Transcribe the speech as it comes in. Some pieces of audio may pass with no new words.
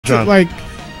drunk. Like,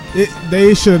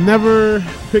 they should have never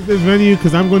picked this venue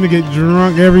because I'm going to get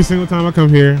drunk every single time I come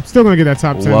here. I'm still going to get that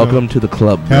top 10. Welcome to the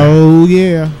club, bro. Oh,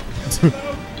 yeah.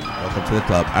 Welcome to the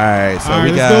club. All right, so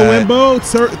we got... Let's go, Wimbo.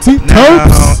 Terps.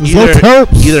 Let's go,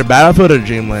 Terps. Either Battlefield or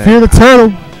Dreamland. Fear the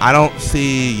turtle. I don't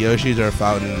see Yoshi's or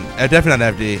Fountain. Definitely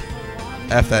not FD.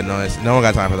 F that noise. No one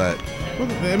got time for that. Well,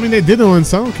 I mean, they did the one,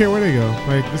 so I don't care where they go.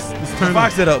 Like, this turn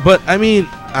Fox did it, but I mean,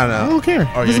 I don't know. I don't care.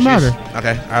 Or Doesn't Yoshi's. matter.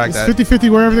 Okay, I like it's that.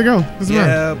 50-50 wherever they go. Doesn't matter.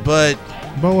 Yeah, but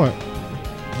what?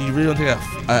 you really don't think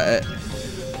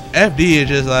FD is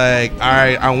just like, all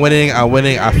right, I'm winning.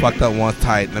 I fucked up once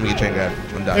tight. Let me get chain grab.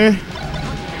 I'm done.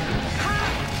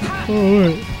 Oh,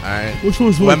 wait. All right. Which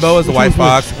one's which? Wembo is the white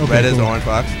fox. Okay, Red is the orange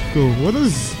fox. Cool. What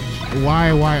is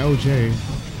YYOJ?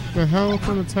 The hell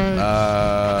kind of tag?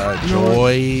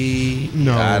 Joy.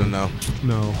 No. I don't know.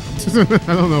 No. I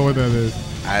don't know what that is.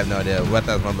 I have no idea what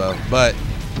that's Wembo. But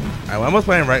Wembo's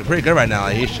playing pretty good right now.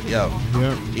 Like, he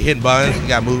hitting buttons. He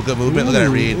got good movement. Look at that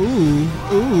read.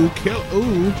 Ooh.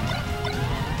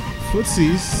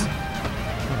 Footsies.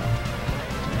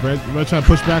 Red trying to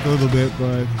push back a little bit,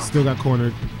 but still got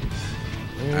cornered.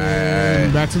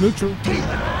 And back to neutral.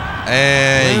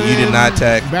 And you did not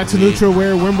tech. Back to neutral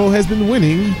where Wembo has been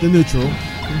winning the neutral.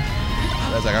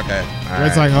 That's like, okay.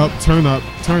 Red's like up, turn down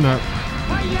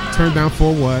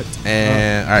for what?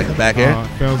 And all right, the back air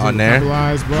on there.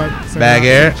 Back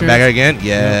air again.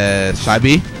 Yes. Shy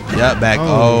B. Yep, back.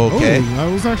 Okay.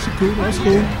 That was actually cool. That was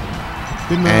cool.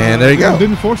 And there you go.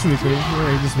 Didn't force anything.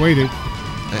 He just waited.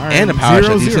 And the power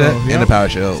shield. You said? And the power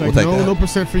shield. We'll take that. No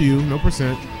percent for you. No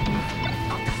percent.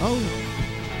 Oh.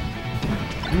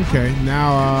 Okay.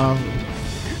 Now,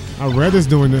 Red is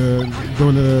doing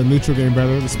the neutral game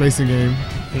better, the spacing game.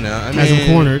 You know, I mean, has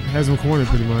him cornered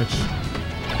pretty much.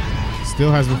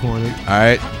 Still has him cornered. All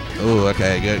right. Oh,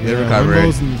 okay. Good recovery.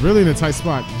 Wembo's really in a tight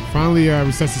spot. Finally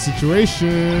resets the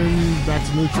situation. Back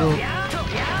to neutral.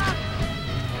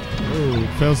 Oh,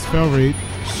 fell read.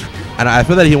 And I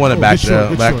feel that he wanted back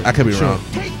there, but I could be wrong.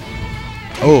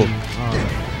 Oh.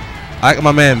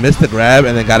 My man missed the grab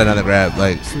and then got another grab.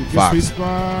 Like, Fox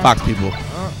people.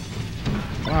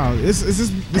 Wow.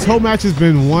 This whole match has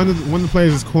been one of the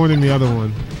players is cornering the other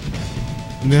one.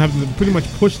 And they have to pretty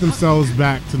much push themselves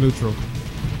back to neutral.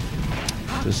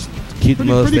 Just keep them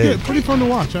pretty good. Pretty fun to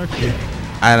watch, actually.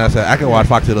 I could watch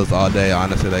Fox Diddles all day,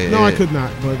 honestly. No, I could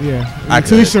not, but yeah. I could.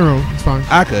 To each their own. It's fine.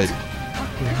 I could.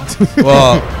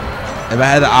 Well, if I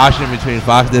had the option between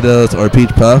Fox Diddles or Peach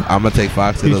Puff, I'm going to take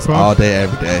Fox Diddles all day,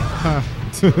 every day.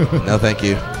 No, thank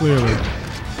you. Clearly.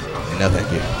 No, thank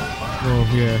you. Oh,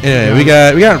 yeah. Anyway,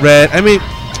 we got Red. I mean,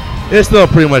 it's still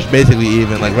pretty much basically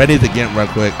even. Like, Red needs to get real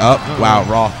quick. Up. Wow,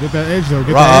 raw. Get that edge, though.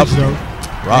 Raw up.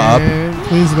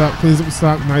 Cleans it up. Cleans up the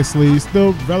stock nicely.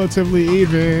 Still relatively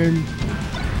even.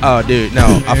 Oh, dude,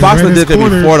 no. A Fox did could be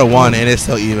 4-1, and it's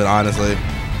still even, honestly.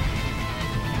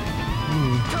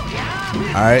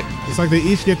 All right. It's like they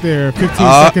each get their 15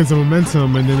 seconds of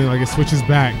momentum, and then it switches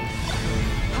back.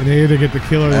 And they either get the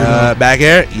kill or back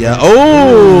air. Yeah.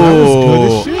 Oh, that was good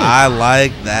as shit. I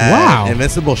like that. Wow.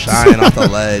 Invincible shine off the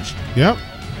ledge. Yep.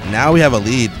 Now we have a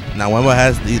lead. Now Wembo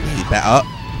has the lead. Back up.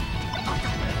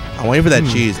 I'm waiting for that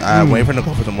cheese. I'm waiting for him to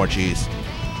go for some more cheese.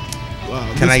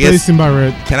 Can I get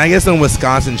some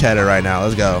Wisconsin cheddar right now?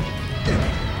 Let's go.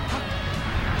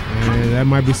 And that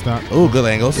might be stopped. Oh, good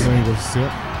angles.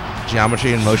 Yep.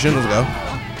 Geometry in motion. Let's go.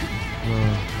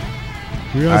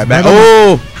 All right, back.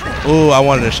 Oh, I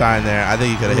wanted a shine there. I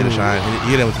think he could have hit a shine. He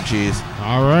hit it with some cheese.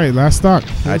 All right, last stock.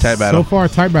 All right, tight battle. So far,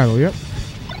 tight battle. Yep.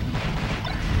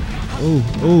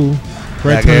 Ooh.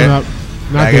 Red turn up.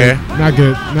 Not good.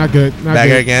 Back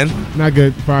air again. Not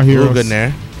good for our heroes. Ooh, good in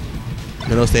there.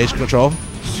 Middle stage control.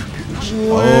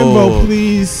 Wembo,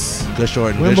 please. Good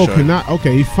short. Wembo cannot.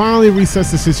 Okay, he finally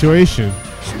resets the situation.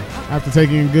 After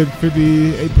taking a good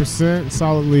 58%,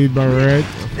 solid lead by Red.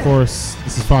 Of course,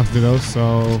 this is Fox Ditto,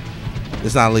 so...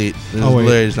 It's not lead. This is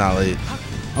literally just not lead.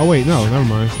 Oh, wait, no, never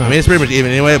mind. It's not. I mean, it's pretty much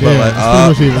even anyway, but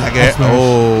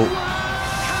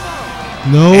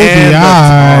No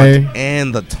DI.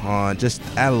 And the taunt. Just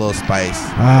add a little spice.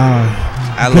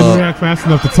 Couldn't react fast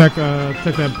enough to take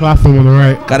that platform on the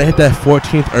right. Gotta hit that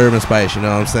 14th urban spice, you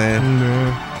know what I'm saying?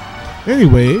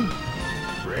 Anyway.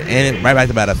 And right back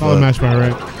to Battlefield. Solid match by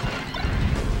Red.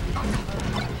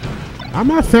 I'm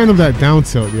not a fan of that down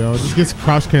tilt, yo. It just gets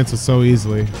crouch canceled so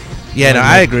easily. Yeah, no,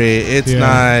 I agree. It's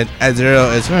not at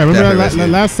zero. It's remember that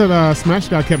last Smash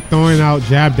guy kept throwing out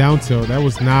jab down tilt. That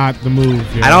was not the move.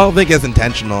 Yo. I don't think it's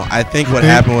intentional. I think what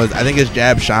happened was his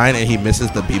jab shine and he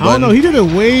misses the B button. I don't know. He did it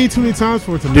way too many times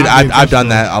for it to. Dude, I've done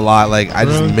that a lot. Like I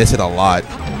just miss it a lot.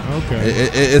 Okay.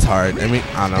 It's hard. I mean,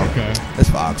 I don't know. Okay. It's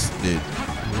Fox, dude.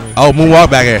 Oh, moonwalk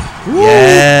back here.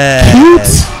 Yeah.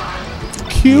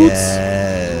 Cute.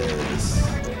 Yes.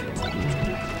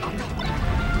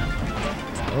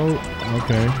 Oh,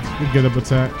 okay. Good get up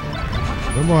attack.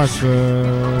 Wembo has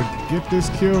to get this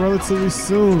kill relatively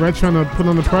soon. Red trying to put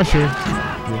on the pressure.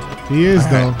 He is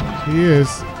though. He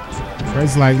is.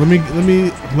 Red's like, let me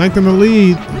lengthen the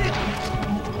lead.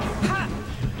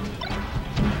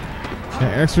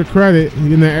 That extra credit. He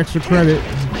getting that extra credit.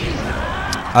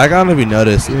 I don't know if you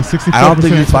noticed. Yeah, I don't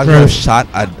think he's fucking shot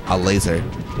a laser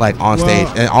like on stage.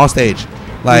 And on stage,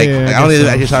 like, yeah, I don't think they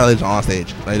actually shot a laser on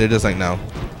stage. Like they're just like no.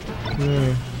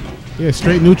 Yeah,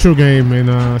 straight neutral game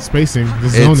and spacing. The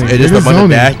zoning. It's just a bunch of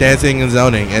dash dancing and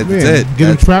zoning. That's it. Get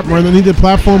him trapped right underneath the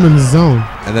platform in the zone.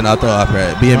 And then up throw up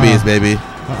red. B&B's baby.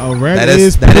 Red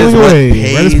is pulling away.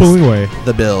 Red is pulling away.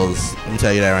 The Bills. Let me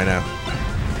tell you that right now.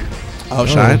 Oh,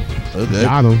 shine. Oh, good.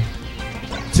 Got him.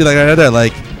 See, like right there,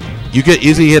 like you could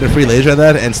easily hit a free laser at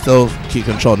that and still keep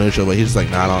control neutral, but he's just like,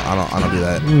 no, I don't do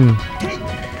that.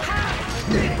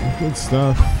 Good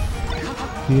stuff.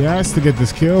 He has to get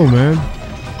this kill, man.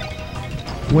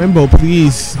 Wembo,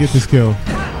 please get this kill.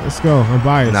 Let's go. I'm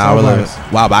biased. Nah, we're biased.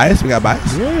 Wow, bias? We got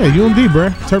bias? Yeah, UMD, bro.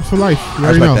 Terps for life. You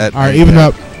already know. That. All right, even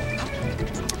up.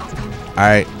 All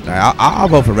right. I'll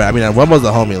vote for red. I mean, Wembo's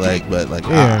the homie leg, but like,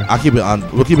 yeah. I'll keep it on.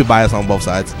 We'll keep it biased on both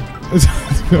sides.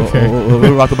 Okay.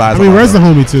 We're about to bias. I mean, red's the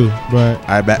homie too, but. All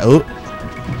right, bet. Ooh.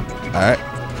 All right.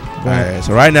 All right.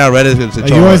 So right now, red is going to.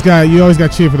 You always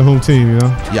got cheer for the home team, you know.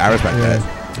 Yeah, I respect that.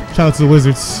 Shout out to the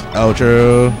Wizards. Oh,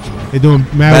 true. They're doing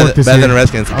mad work this year. Better than the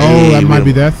Redskins. Oh, that might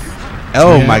be death.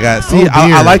 Oh my God! See,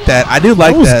 I like that. I do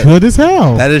like that. That was good as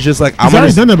hell. That is just like He's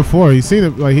already done that before. You've seen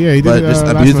it, like he did. But just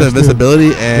abuse the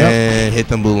invincibility and hit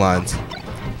them blue lines.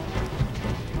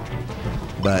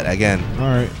 But again, all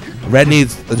right. Red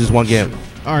needs just one game.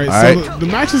 All right. So the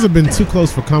matches have been too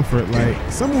close for comfort. Like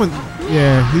someone, he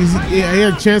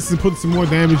had a chance to put some more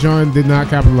damage on, did not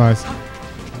capitalize.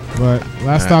 But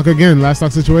last stock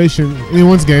situation,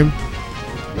 anyone's game.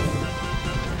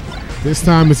 This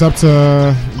time it's up to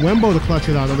Wembo to clutch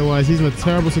it out. Otherwise, he's in a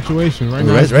terrible situation right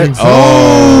now. Red.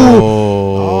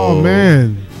 Oh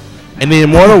man! In the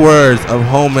immortal words of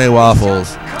homemade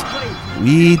waffles,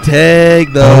 we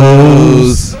take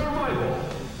those.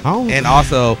 And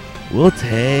also, we'll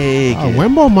take.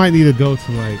 Wembo might need to go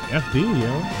to like FD,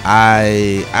 yo.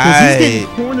 He's getting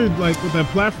cornered like with that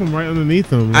platform right underneath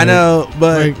him. I know,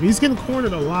 but like, he's getting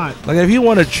cornered a lot. Like if you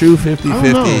want a true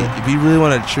 50-50, if you really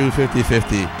want a true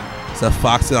 50-50. So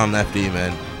Fox it on FD,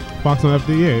 man. Fox on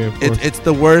FD, yeah. It's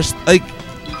the worst. Like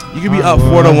you could be up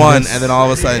 4-1, and then all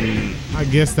of a sudden. I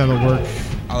guess that'll work.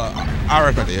 I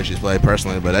respect the Yoshi's play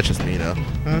personally, but that's just me, though.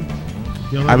 Huh?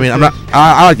 I mean, I'm not.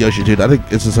 I like Yoshi, dude. I think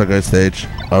it's just a good stage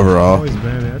overall. I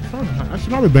should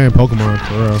probably ban Pokemon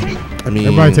for real. I mean,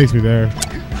 everybody takes me there.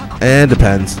 And it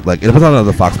depends. Like it depends on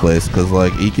the Fox plays, because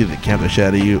like he can camp the shit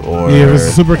out of you, or if it's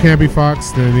a super campy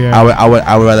Fox, then yeah. I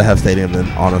would rather have Stadium than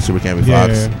on a super campy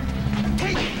Fox. Yeah.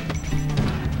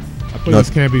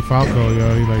 This can't be Falco,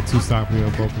 yo. He like two-stopped me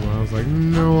on Pokemon. I was like, you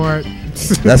know what?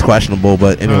 That's questionable,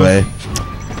 but anyway.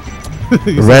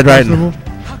 Red right now.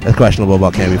 That's questionable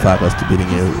about Canby Falco beating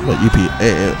you. But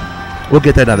we'll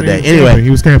get there another day. Anyway. He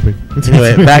was camping.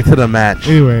 Anyway, back to the match.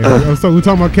 Anyway, we're talking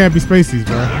about campy spaces,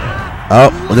 bro.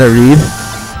 Oh, was that Reed?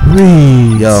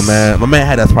 Reed. Yo, man. My man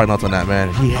had that spark notes on that,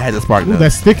 man. He had the spark notes.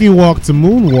 That sticky walk to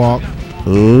moonwalk.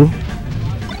 Ooh.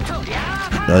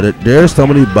 There's so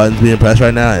many buttons being pressed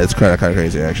right now. It's kind of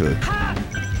crazy, actually.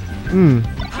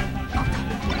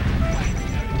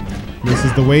 This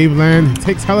is the Waveland. He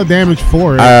takes hella damage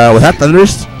for it. Was that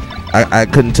Thunders? I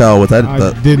couldn't tell. Was that?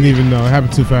 I didn't even know. It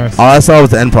happened too fast. All I saw was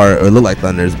the end part. It looked like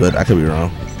Thunders, but I could be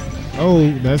wrong. Oh,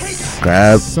 that's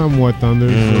grab. Somewhat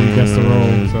Thunders. He gets the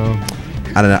roll. So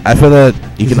I don't know. I feel that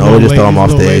you can always just throw him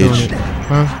off stage.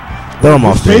 Huh? Throw him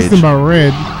off stage. Chased him by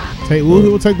Red.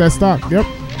 We'll take that stock. Yep.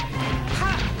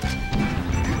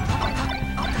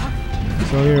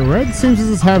 So yeah, Red seems to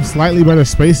just have slightly better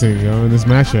spacing, in this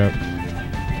matchup.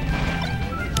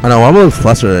 I know Wembo looks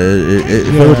flustered. It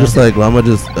feels just like Wembo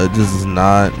just is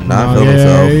not feeling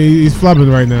himself. He's flubbing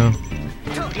right now.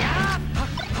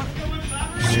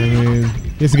 I mean,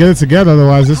 he has to get it together,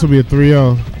 otherwise this will be a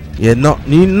 3-0. Yeah, no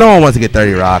one wants to get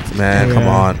 30 rocks, man. Yeah. Come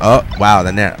on. Oh, wow,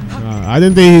 then there. I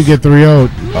didn't think he'd get 3-0'd.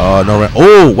 Oh no!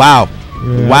 Oh wow,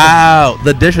 wow!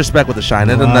 The disrespect with the shine.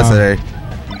 That's unnecessary.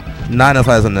 Not enough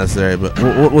is unnecessary, but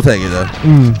we'll take it though.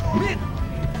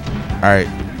 All right.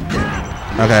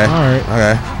 Okay. All right.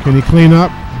 Okay. Can he clean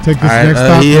up? Take this next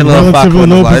stop. Relatively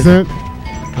low percent.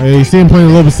 You see him playing a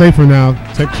little bit safer now.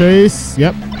 Check chase.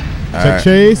 Yep. Check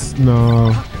chase.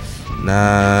 No.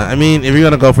 Nah. I mean, if you're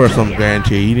gonna go for some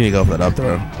guarantee, you need to go for that up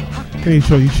throw. He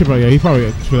probably should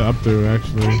have up through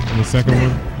actually in the second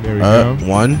one. There we go.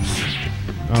 One.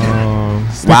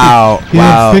 Wow.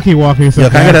 Wow. Sticky walking. So yo,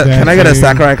 can I get a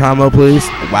Sakurai combo, please?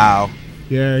 Wow.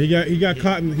 Yeah, he got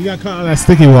caught on that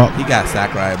sticky walk. He got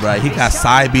Sakurai, bro. He got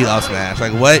side beat up smash.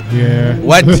 Like what? Yeah.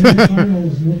 What?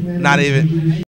 Not even.